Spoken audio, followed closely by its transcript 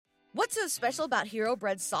What's so special about Hero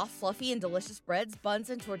Bread's soft, fluffy, and delicious breads, buns,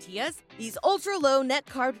 and tortillas? These ultra-low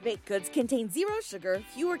net-carb baked goods contain zero sugar,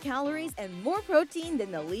 fewer calories, and more protein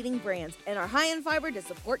than the leading brands, and are high in fiber to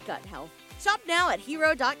support gut health. Shop now at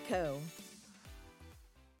Hero.co.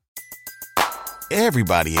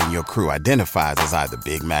 Everybody in your crew identifies as either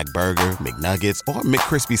Big Mac Burger, McNuggets, or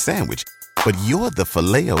McCrispy Sandwich. But you're the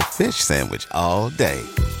Filet-O-Fish Sandwich all day.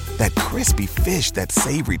 That crispy fish, that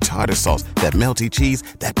savory tartar sauce, that melty cheese,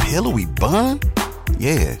 that pillowy bun.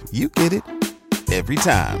 Yeah, you get it. Every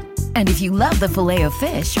time. And if you love the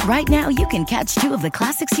Filet-O-Fish, right now you can catch two of the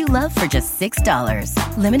classics you love for just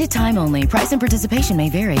 $6. Limited time only. Price and participation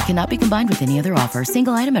may vary. Cannot be combined with any other offer.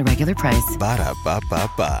 Single item at regular price.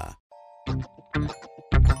 Ba-da-ba-ba-ba.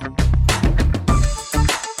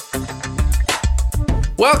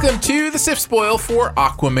 Welcome to the Sif Spoil for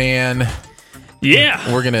Aquaman.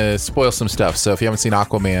 Yeah. We're going to spoil some stuff. So if you haven't seen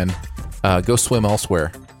Aquaman, go swim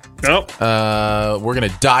elsewhere. Nope. We're going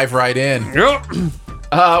to dive right in. Yep.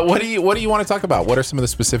 What do you want to talk about? What are some of the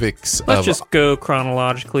specifics? Let's just go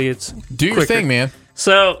chronologically. It's do your quicker. thing, man.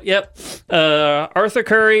 So, Arthur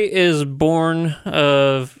Curry is born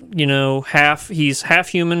of, he's half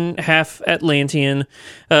human, half Atlantean.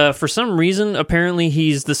 For some reason, apparently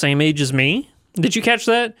he's the same age as me. Did you catch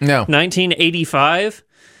that? No. 1985.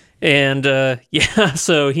 And,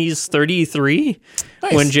 so he's 33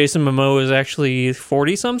 Nice. when Jason Momoa is actually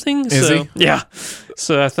 40-something. Is he? Yeah.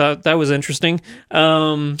 So I thought that was interesting.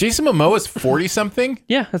 Jason Momoa is 40-something?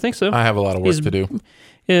 Yeah, I think so. I have a lot of work to do.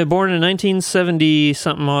 Yeah, born in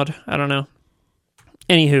 1970-something odd. I don't know.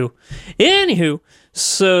 Anywho.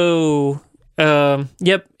 So,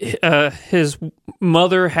 his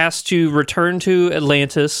mother has to return to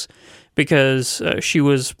Atlantis because she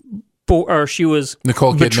was Nicole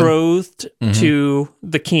Kidman. betrothed to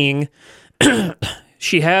the king.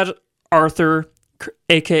 She had Arthur,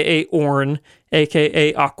 a.k.a. Orin,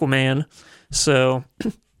 a.k.a. Aquaman. So,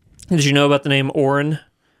 did you know about the name Orin?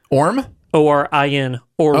 Orm? Orin.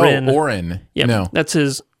 Orin. Oh, Orin. Yep. No. That's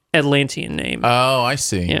his Atlantean name. Oh, I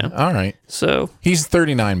see. Yeah. All right. So, He's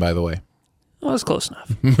 39, by the way. that's close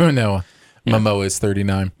enough. No. Momoa is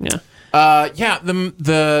 39. Yeah.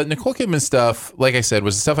 The Nicole Kidman stuff, like I said,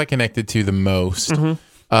 was the stuff I connected to the most.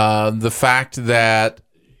 The fact that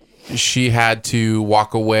she had to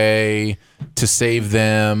walk away to save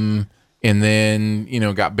them and then,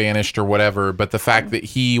 got banished or whatever. But the fact that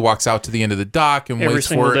he walks out to the end of the dock and waits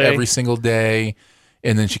for her every single day,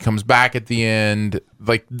 and then she comes back at the end,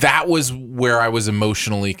 like that was where I was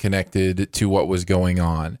emotionally connected to what was going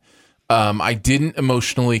on. I didn't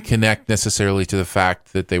emotionally connect necessarily to the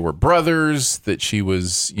fact that they were brothers, that she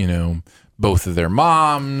was, both of their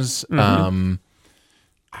moms.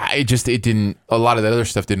 It didn't, a lot of the other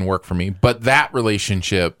stuff didn't work for me, but that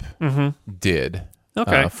relationship did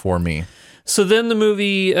for me. So then the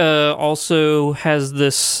movie also has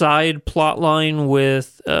this side plot line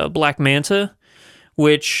with Black Manta,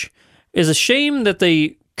 which is a shame that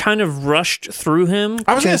they kind of rushed through him.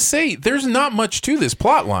 I was going to say, there's not much to this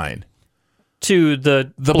plot line. To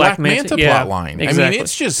the Black Manta plot line. Exactly. I mean,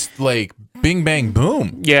 it's just like bing, bang,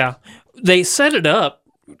 boom. Yeah. They set it up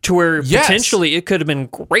to where potentially it could have been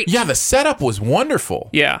great. Yeah, the setup was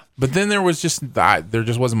wonderful. Yeah. But then there just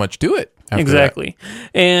wasn't much to it. Exactly.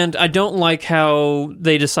 And I don't like how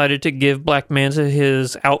they decided to give Black Manta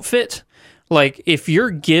his outfit. Like, if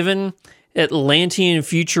you're given Atlantean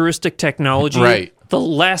futuristic technology, right, the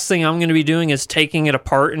last thing I'm going to be doing is taking it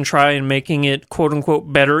apart and try and making it quote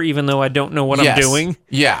unquote better, even though I don't know what I'm doing.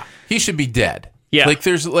 Yeah, he should be dead. Yeah,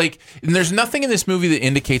 there's nothing in this movie that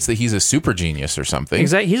indicates that he's a super genius or something.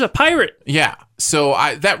 Exactly, he's a pirate. Yeah, so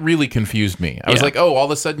that really confused me. I was like, oh, all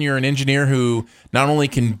of a sudden you're an engineer who not only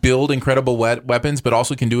can build incredible weapons, but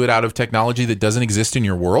also can do it out of technology that doesn't exist in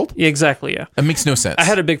your world. Exactly. Yeah, it makes no sense. I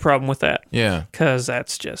had a big problem with that. Yeah, because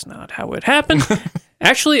that's just not how it happened.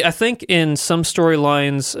 Actually, I think in some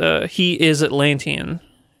storylines, he is Atlantean.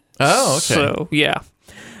 Oh, okay. So, yeah.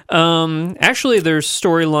 Actually, there's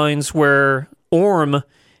storylines where Orm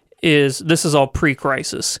this is all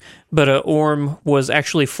pre-crisis, but Orm was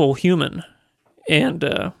actually full human. And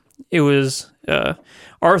it was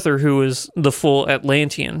Arthur who was the full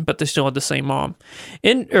Atlantean, but they still had the same mom.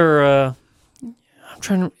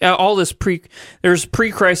 All this there's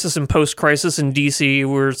pre-crisis and post-crisis in DC,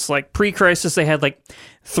 where it's like pre-crisis they had like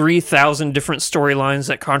 3,000 different storylines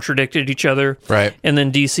that contradicted each other. Right. And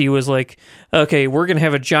then DC was like, okay, we're going to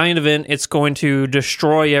have a giant event. It's going to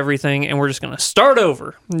destroy everything, and we're just going to start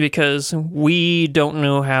over because we don't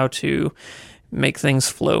know how to make things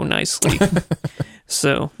flow nicely.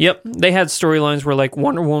 So, yep, they had storylines where like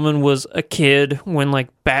Wonder Woman was a kid when like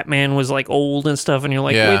Batman was like old and stuff, and you're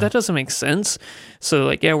like, Yeah. wait, that doesn't make sense. So,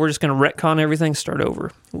 like, yeah, we're just gonna retcon everything, start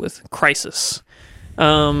over with Crisis.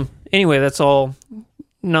 Anyway, that's all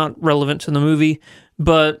not relevant to the movie,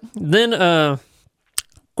 but then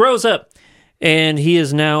grows up, and he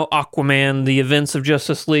is now Aquaman. The events of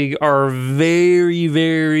Justice League are very,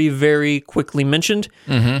 very, very quickly mentioned.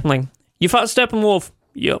 Like, you fought Steppenwolf.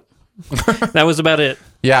 Yep. That was about it.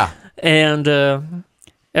 Yeah. And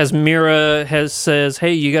as Mira says,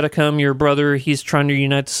 hey, you got to come. Your brother, he's trying to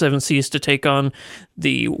unite the seven seas to take on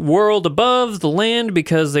the world above the land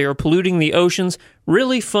because they are polluting the oceans.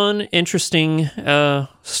 Really fun, interesting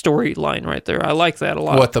storyline right there. I like that a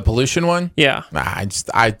lot. What, the pollution one? Yeah. I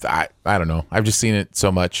don't know. I've just seen it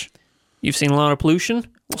so much. You've seen a lot of pollution?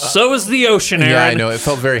 So is the ocean, Aaron. Yeah, I know. It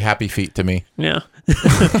felt very Happy Feet to me. Yeah.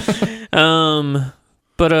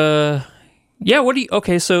 Yeah,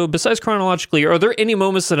 okay, so besides chronologically, are there any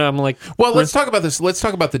moments that I'm like... Well, let's talk about this. Let's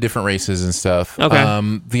talk about the different races and stuff.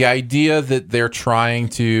 Okay. The idea that they're trying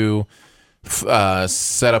to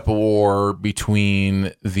set up a war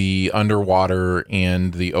between the underwater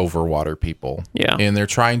and the overwater people. Yeah. And they're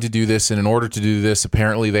trying to do this, and in order to do this,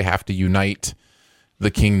 apparently they have to unite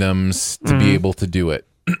the kingdoms to be able to do it.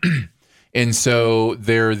 And so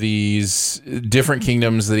there are these different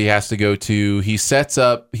kingdoms that he has to go to. He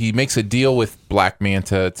makes a deal with Black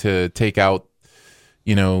Manta to take out,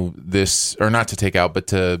 this, or not to take out, but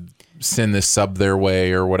to send this sub their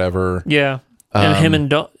way or whatever. Yeah. And him and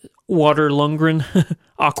Water Lundgren,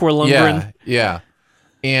 Aqua Lundgren. Yeah.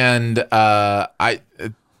 And I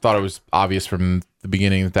thought it was obvious from the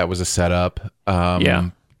beginning that was a setup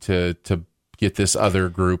to get this other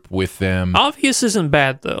group with them. Obvious isn't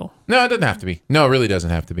bad, though. No, it doesn't have to be. No, it really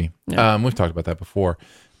doesn't have to be. Yeah. We've talked about that before.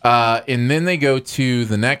 And then they go to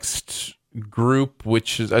the next group,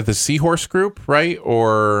 which is the Seahorse group, right?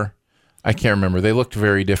 Or I can't remember. They looked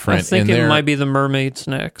very different. I think it might be the Mermaids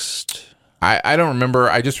next. I don't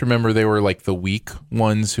remember. I just remember they were like the weak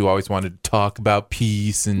ones who always wanted to talk about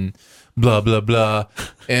peace and blah, blah, blah.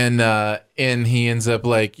 And he ends up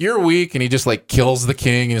like, you're weak. And he just like kills the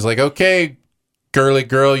king. And he's like, okay, girly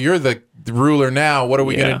girl, you're the ruler now. What are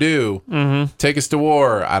we going to do? Mm-hmm. Take us to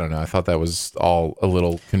war. I don't know. I thought that was all a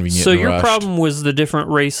little convenient. So and your rushed. problem was the different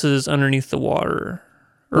races underneath the water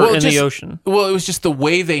or in the ocean. Well, it was just the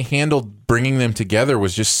way they handled bringing them together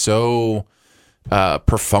was just so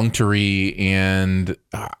perfunctory and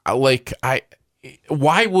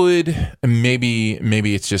why would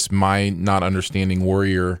maybe it's just my not understanding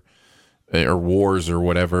warrior or wars or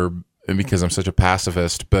whatever because I'm such a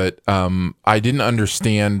pacifist, but I didn't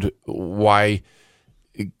understand why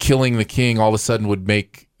killing the king all of a sudden would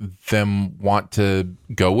make them want to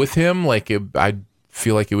go with him. I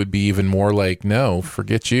feel like it would be even more like, no,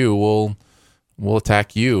 forget you. We'll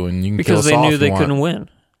attack you, and you can kill us because they all knew if they you want. couldn't win.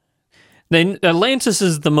 Atlantis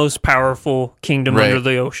is the most powerful kingdom Right. under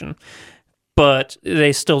the ocean, but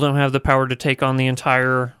they still don't have the power to take on the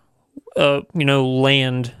entire,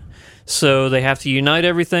 land. So they have to unite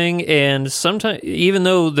everything, and sometimes, even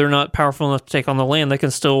though they're not powerful enough to take on the land, they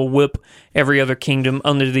can still whip every other kingdom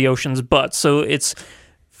under the ocean's butt. So it's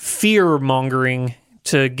fear-mongering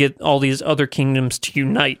to get all these other kingdoms to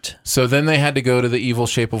unite. So then they had to go to the evil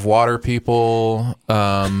Shape of Water people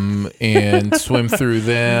and swim through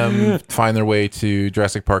them, find their way to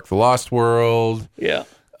Jurassic Park: The Lost World. Yeah.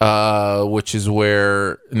 Which is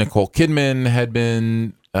where Nicole Kidman had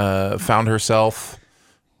been found herself.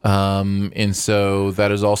 And so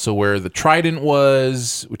that is also where the Trident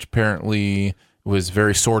was, which apparently was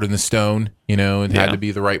very sword in the stone, and had to be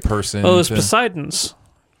the right person. Oh, it was Poseidon's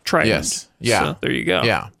Trident. Yes. Yeah. So there you go.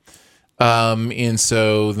 Yeah. And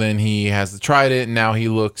so then he has the Trident, and now he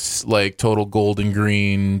looks like total gold and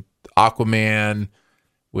green Aquaman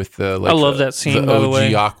with the I love that scene, by the OG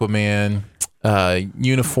way. Aquaman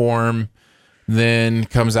uniform. Then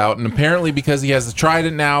comes out, and apparently because he has the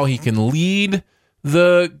Trident now, he can lead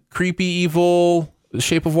the creepy, evil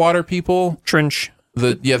Shape of Water people. Trench.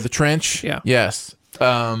 The trench. Yeah. Yes.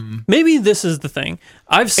 Maybe this is the thing.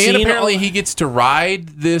 I've seen. And apparently he gets to ride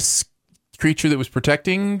this creature that was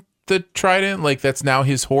protecting the Trident. Like that's now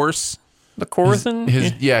his horse. The Corathan?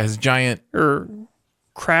 His giant Or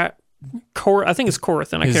I think it's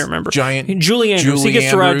Corathan. I his can't remember. Giant Julie Andrews. He gets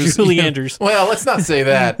to ride Julie Andrews. Well, let's not say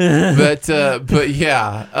that. but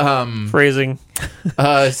yeah. Phrasing.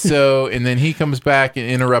 So and then he comes back and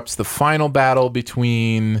interrupts the final battle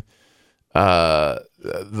between the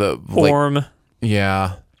Orm.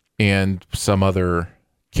 and some other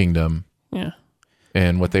kingdom. Yeah.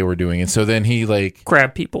 And what they were doing. And so then he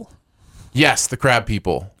Crab people. Yes, the crab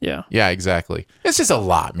people. Yeah. Yeah, exactly. It's just a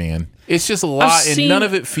lot, man. It's just a lot, and none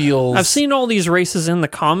of it feels... I've seen all these races in the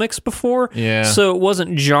comics before, so it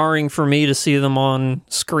wasn't jarring for me to see them on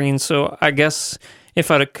screen. So I guess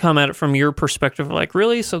if I'd have come at it from your perspective, like,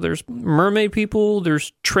 really? So there's mermaid people,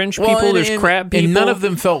 there's trench people, there's crab people? And none of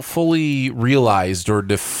them felt fully realized or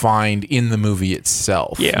defined in the movie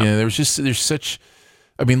itself. Yeah. There's such...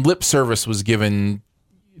 I mean, lip service was given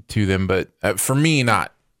to them, but for me,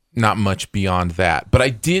 not much beyond that. But I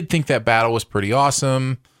did think that battle was pretty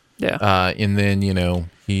awesome. Yeah. And then,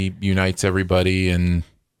 he unites everybody, and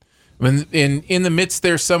in the midst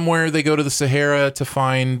there somewhere, they go to the Sahara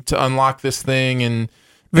to unlock this thing, and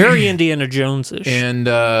very Indiana Jones-ish. And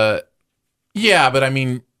but I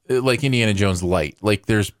mean, like Indiana Jones light. Like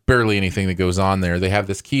there's barely anything that goes on there. They have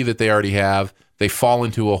this key that they already have. They fall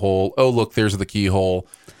into a hole. Oh, look, there's the keyhole.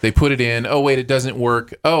 They put it in. Oh, wait, it doesn't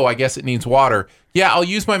work. Oh, I guess it needs water. Yeah, I'll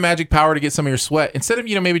use my magic power to get some of your sweat. Instead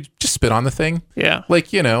of, maybe just spit on the thing. Yeah.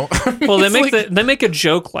 Like, Well, they make a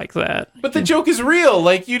joke like that. But the joke is real.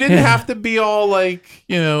 Like, you didn't have to be all like,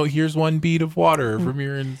 here's one bead of water from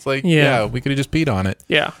here. And it's like, yeah we could have just peed on it.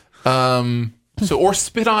 Yeah. Or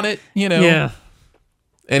spit on it, Yeah.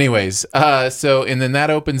 Anyways, and then that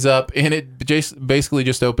opens up, and it basically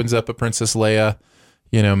just opens up a Princess Leia,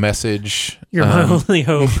 message. You're my only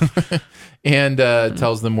hope. And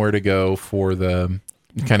tells them where to go for the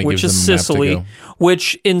kind of which gives is them a map Sicily, to go.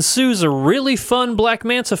 which ensues a really fun Black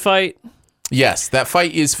Manta fight. Yes, that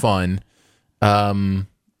fight is fun, but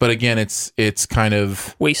again, it's kind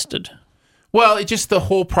of wasted. Well, it's just the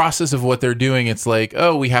whole process of what they're doing. It's like,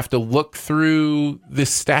 oh, we have to look through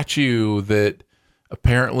this statue that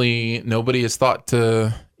apparently nobody has thought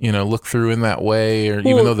to, look through in that way, or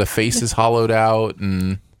even though the face is hollowed out.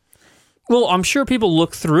 And well, I'm sure people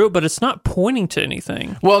look through it, but it's not pointing to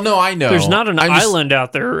anything. Well, no, I know. There's not an island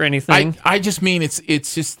out there or anything. I just mean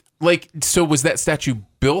it's just like, so was that statue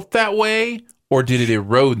built that way, or did it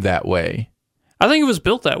erode that way? I think it was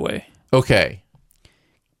built that way. Okay.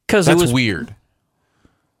 Because that's weird.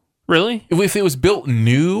 Really? If it was built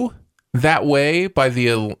new that way by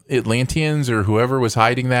the Atlanteans or whoever was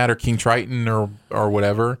hiding that, or King Triton or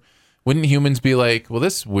whatever, wouldn't humans be like, well,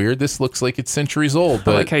 this is weird. This looks like it's centuries old.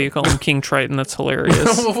 But I like how you call him King Triton. That's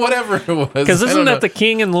hilarious. Whatever it was. Because isn't that the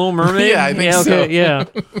king in Little Mermaid? Yeah, I think so. Yeah.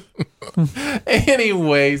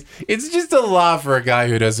 Anyways, it's just a lot for a guy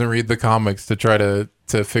who doesn't read the comics to try to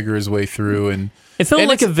figure his way through. And it felt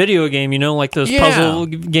like a video game, like those puzzle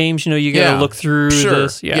games. You got to look through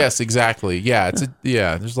this. Yeah. Yes, exactly. Yeah,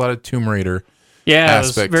 there's a lot of Tomb Raider. Yeah, it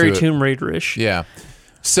was very Tomb Raider-ish. Yeah.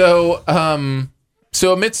 So,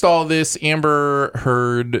 amidst all this, Amber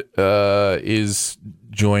Heard is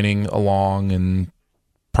joining along and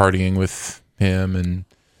partying with him, and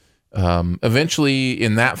eventually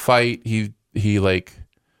in that fight, he like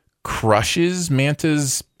crushes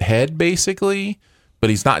Manta's head basically,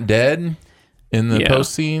 but he's not dead in the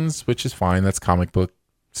post scenes, which is fine. That's comic book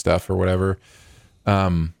stuff or whatever.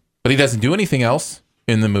 But he doesn't do anything else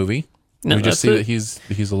in the movie. No, we just see that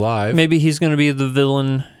he's alive. Maybe he's going to be the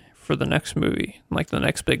villain for the next movie, like the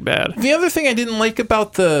next big bad. The other thing I didn't like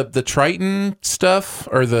about the Triton stuff,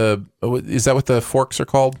 or is that what the forks are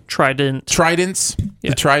called? Tridents.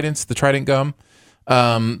 Yeah. The Trident gum.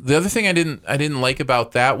 The other thing I didn't like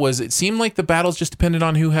about that was it seemed like the battles just depended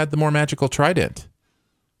on who had the more magical trident.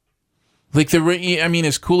 Like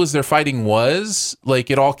as cool as their fighting was, like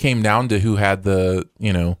it all came down to who had the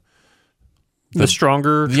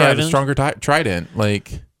stronger trident. Yeah, the stronger trident.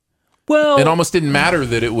 Like, well, it almost didn't matter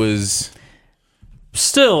that it was.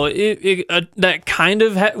 Still, that kind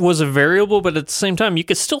of was a variable, but at the same time, you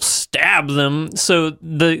could still stab them. So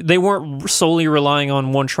they weren't solely relying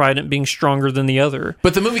on one trident being stronger than the other.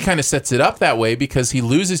 But the movie kind of sets it up that way because he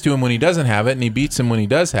loses to him when he doesn't have it, and he beats him when he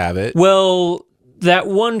does have it. Well, that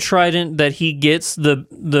one trident that he gets,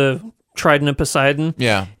 the Trident of Poseidon,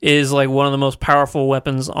 is like one of the most powerful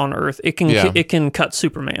weapons on Earth. It can cut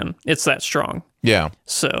Superman. It's that strong. Yeah.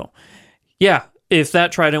 So, yeah. If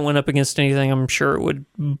that trident went up against anything, I'm sure it would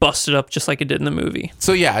bust it up just like it did in the movie.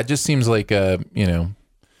 So yeah, it just seems like I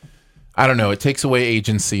don't know. It takes away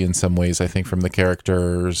agency in some ways, I think, from the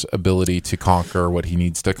character's ability to conquer what he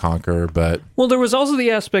needs to conquer. But there was also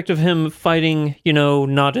the aspect of him fighting,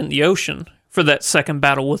 not in the ocean for that second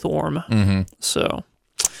battle with Orm. Mm-hmm. So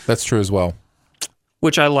that's true as well,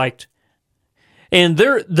 which I liked. And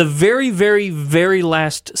the very, very, very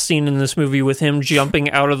last scene in this movie with him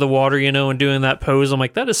jumping out of the water, and doing that pose, I'm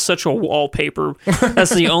like, that is such a wallpaper.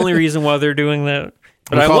 That's the only reason why they're doing that.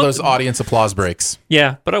 But we call those audience applause breaks.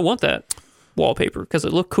 Yeah, but I want that wallpaper because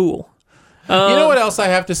it looked cool. You know what else I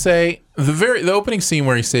have to say? The opening scene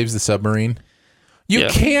where he saves the submarine. You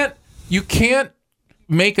can't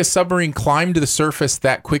make a submarine climb to the surface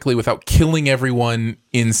that quickly without killing everyone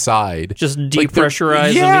inside. Just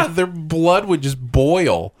depressurize them. Their blood would just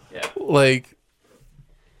boil. Yeah. Like,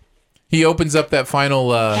 he opens up that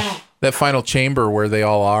final chamber where they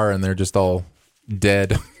all are, and they're just all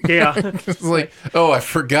dead. Yeah. It's like, oh, I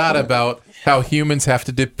forgot about how humans have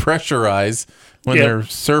to depressurize when they're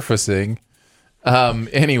surfacing.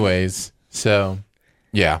 Anyways, so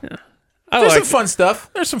yeah. There's some fun stuff.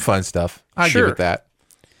 I give it that.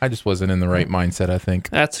 I just wasn't in the right mindset, I think.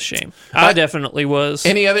 That's a shame. I definitely was.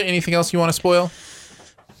 Anything else you want to spoil?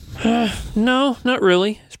 No, not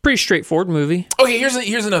really. It's a pretty straightforward movie. Okay,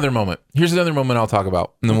 here's another moment. Here's another moment I'll talk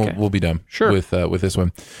about, and then we'll be done with this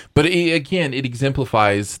one. But it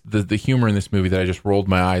exemplifies the humor in this movie that I just rolled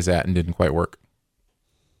my eyes at and didn't quite work.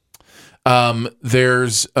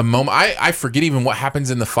 There's a moment, I forget even what happens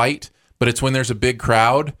in the fight, but it's when there's a big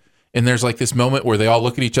crowd, and there's like this moment where they all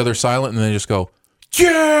look at each other silent, and they just go,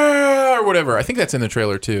 yeah, or whatever. I think that's in the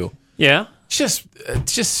trailer too. Yeah. It's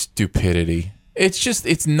just stupidity.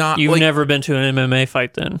 It's not. You've never been to an MMA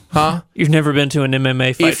fight then? Huh? You've never been to an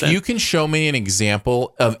MMA fight then? If you can show me an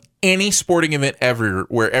example of any sporting event ever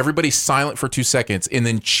where everybody's silent for 2 seconds and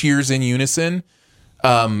then cheers in unison,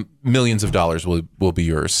 millions of dollars will be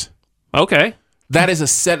yours. Okay. That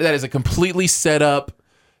is a completely set up,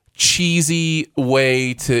 cheesy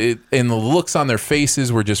way to, and the looks on their faces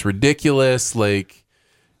were just ridiculous. Like,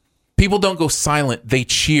 people don't go silent, they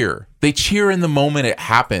cheer. They cheer in the moment it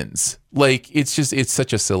happens. Like, it's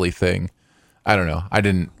such a silly thing. I don't know.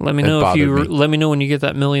 Let me know let me know when you get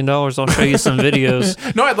that $1 million. I'll show you some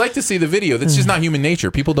videos. No, I'd like to see the video. That's just not human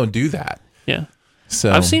nature. People don't do that. Yeah.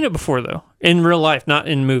 So I've seen it before though, in real life, not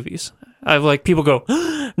in movies. I've like people go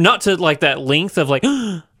not to like that length of like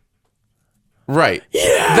right.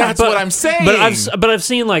 Yeah. That's what I'm saying. But I've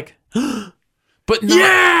seen like but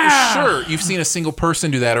not sure you've seen a single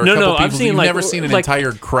person do that or a couple people. You've never seen an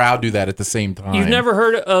entire crowd do that at the same time. You've never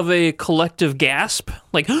heard of a collective gasp?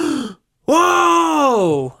 Like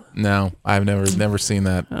whoa! No, I've never seen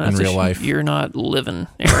that in real life. You're not living,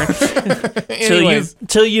 Aaron.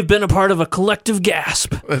 Till you've been a part of a collective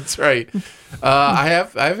gasp. That's right.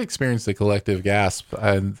 I've experienced a collective gasp.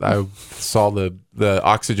 I saw the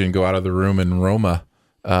oxygen go out of the room in Roma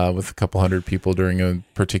with a couple hundred people during a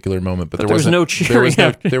particular moment, but there was no cheer.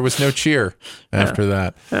 There was no cheer after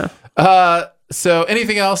that. Yeah. So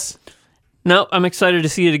anything else? No, I'm excited to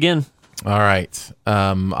see it again. All right.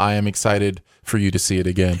 I am excited for you to see it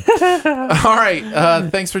again. All right.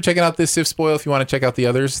 Thanks for checking out this If Spoil. If you want to check out the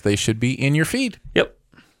others, they should be in your feed. Yep.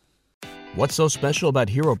 What's so special about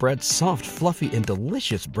Hero Bread's soft, fluffy, and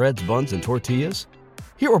delicious breads, buns, and tortillas?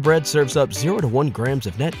 Hero Bread serves up 0 to 1 grams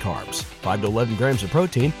of net carbs, 5 to 11 grams of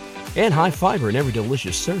protein, and high fiber in every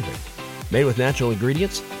delicious serving. Made with natural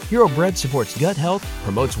ingredients, Hero Bread supports gut health,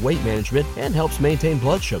 promotes weight management, and helps maintain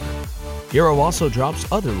blood sugar. Hero also drops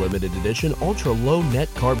other limited edition ultra-low net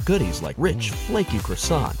carb goodies like rich, flaky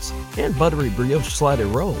croissants and buttery brioche slider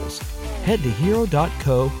rolls. Head to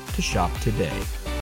hero.co to shop today.